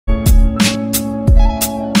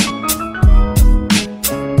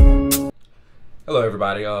Hello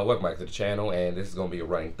everybody, welcome back to the channel, and this is going to be a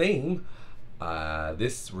running theme.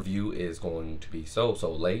 This review is going to be so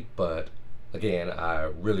late, but again,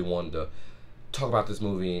 I really wanted to talk about this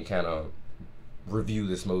movie and kind of review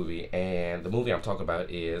this movie, and the movie I'm talking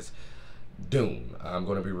about is Dune. I'm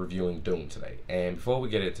going to be reviewing Dune today, and before we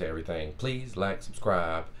get into everything, please like,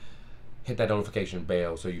 subscribe, hit that notification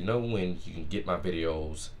bell so you know when you can get my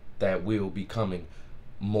videos that will be coming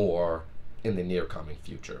more in the near coming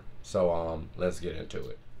future. So let's get into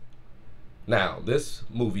it. Now, this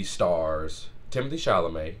movie stars Timothée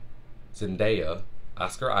Chalamet, Zendaya,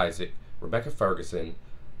 Oscar Isaac, Rebecca Ferguson,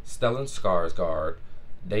 Stellan Skarsgård,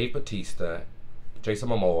 Dave Bautista, Jason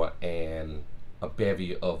Momoa, and a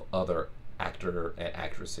bevy of other actors and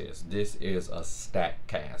actresses. This is a stacked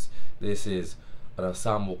cast. This is an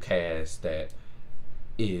ensemble cast that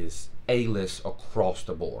is A-list across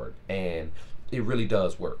the board, and it really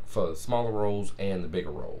does work for the smaller roles and the bigger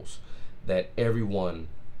roles, that everyone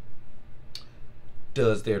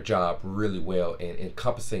does their job really well in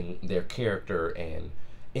encompassing their character and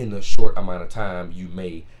in the short amount of time you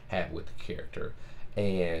may have with the character.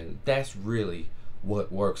 And that's really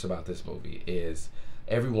what works about this movie, is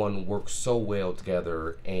everyone works so well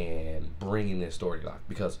together and bringing this story to life,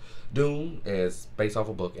 because Dune is based off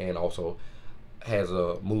a book and also has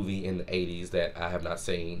a movie in the 80s that I have not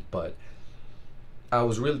seen, but I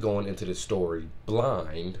was really going into this story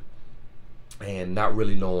blind and not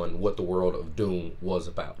really knowing what the world of Dune was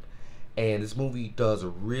about. And this movie does a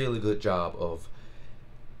really good job of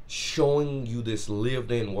showing you this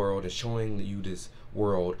lived-in world and showing you this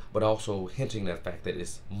world, but also hinting at the fact that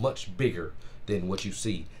it's much bigger than what you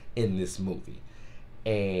see in this movie.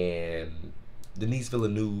 And Denis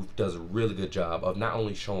Villeneuve does a really good job of not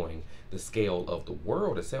only showing the scale of the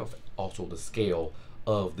world itself, also the scale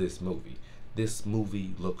of this movie. This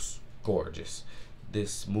movie looks gorgeous.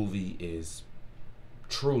 This movie is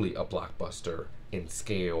truly a blockbuster in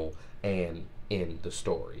scale and in the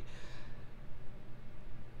story.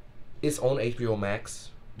 It's on HBO Max,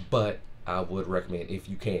 but I would recommend, if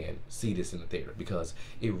you can, see this in the theater, because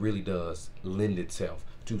it really does lend itself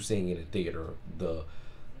to seeing it in theater. The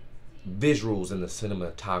visuals and the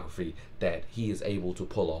cinematography that he is able to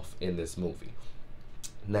pull off in this movie.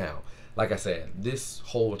 Now, like I said, this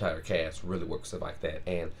whole entire cast really works like that,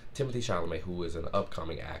 and Timothée Chalamet, who is an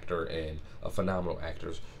upcoming actor and a phenomenal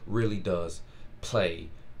actor, really does play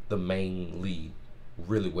the main lead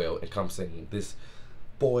really well, encompassing this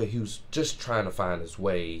boy who's just trying to find his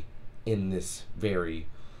way in this very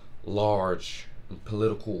large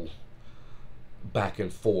political back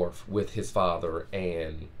and forth with his father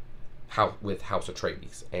and with House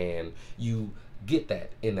Atreides. And you get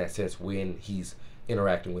that in that sense when he's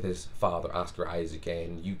interacting with his father, Oscar Isaac,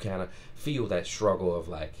 and you kind of feel that struggle of,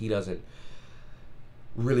 like, he doesn't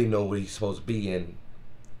really know what he's supposed to be, and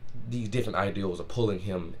these different ideals are pulling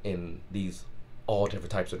him in these all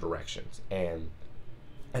different types of directions. And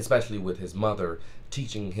especially with his mother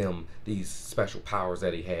teaching him these special powers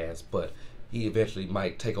that he has, but he eventually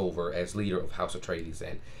might take over as leader of House Atreides,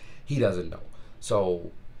 and he doesn't know.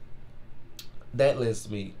 So that leads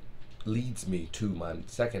me to my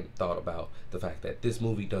second thought about the fact that this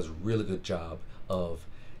movie does a really good job of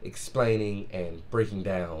explaining and breaking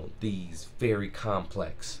down these very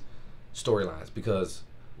complex storylines, because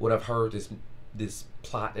what I've heard is this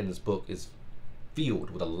plot in this book is filled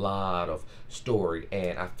with a lot of story,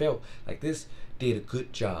 and I felt like this did a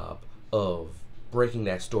good job of breaking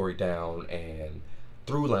that story down and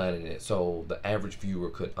through lining it so the average viewer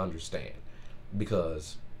could understand.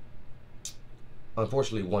 Because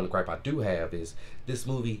unfortunately, one gripe I do have is this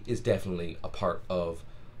movie is definitely a part of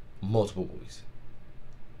multiple movies.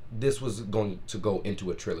 This was going to go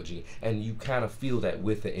into a trilogy, and you kind of feel that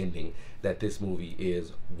with the ending, that this movie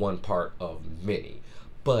is one part of many.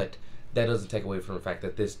 But that doesn't take away from the fact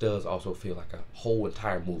that this does also feel like a whole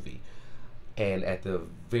entire movie, and at the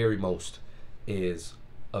very most is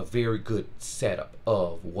a very good setup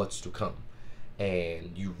of what's to come.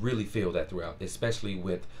 And you really feel that throughout, especially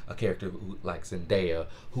with a character like Zendaya,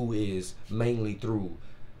 who is mainly through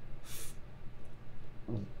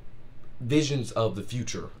visions of the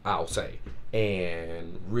future, I'll say,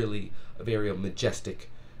 and really a very majestic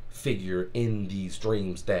figure in these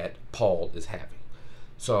dreams that Paul is having.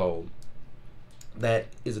 So that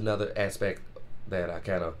is another aspect that I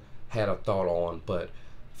kind of had a thought on, but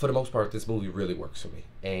for the most part, this movie really works for me,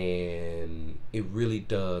 and it really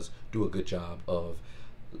does do a good job of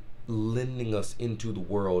lending us into the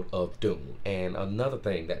world of Dune. And another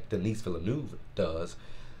thing that Denis Villeneuve does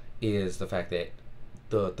is the fact that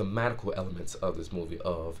the thematical elements of this movie,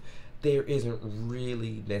 of there isn't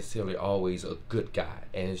really necessarily always a good guy,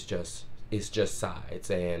 and it's just it's just sides,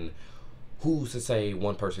 and who's to say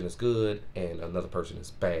one person is good and another person is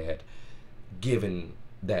bad, given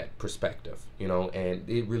that perspective, you know? And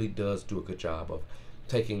it really does do a good job of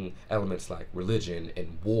taking elements like religion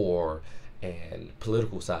and war and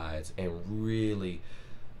political sides and really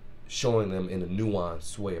showing them in a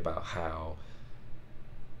nuanced way about how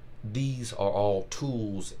these are all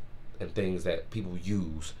tools and things that people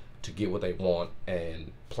use to get what they want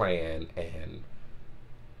and plan and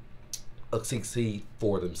succeed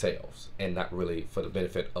for themselves and not really for the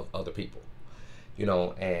benefit of other people, you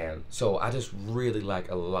know. And so I just really like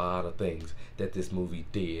a lot of things that this movie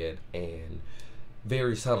did, and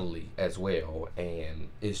very subtly as well, and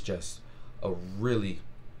it's just a really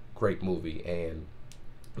great movie. And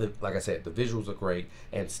like I said, the visuals are great,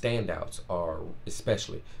 and standouts are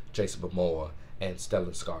especially Jason Momoa and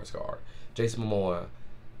Stellan Skarsgård. Jason Momoa,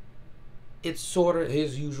 it's sort of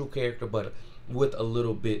his usual character, but with a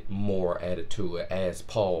little bit more added to it as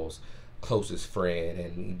Paul's closest friend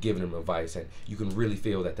and giving him advice, and you can really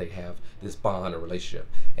feel that they have this bond and relationship.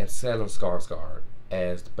 And Stellan Skarsgård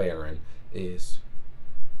as the Baron is,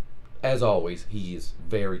 as always, he is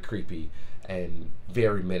very creepy and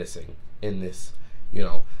very menacing in this, you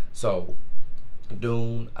know. So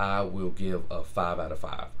Dune, I will give a 5 out of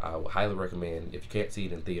 5. I would highly recommend, if you can't see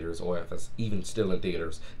it in theaters, or if it's even still in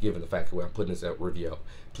theaters, given the fact that I'm putting this review up,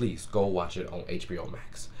 please go watch it on HBO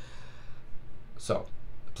Max. So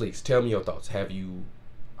please tell me your thoughts. Have you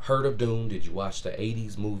heard of Dune? Did you watch the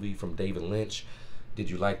 80s movie from David Lynch? Did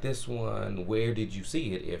you like this one? Where did you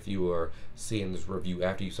see it? If you are seeing this review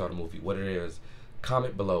after you saw the movie, what it is,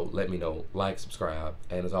 comment below, let me know. Like, subscribe,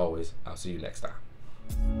 and as always, I'll see you next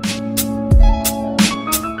time.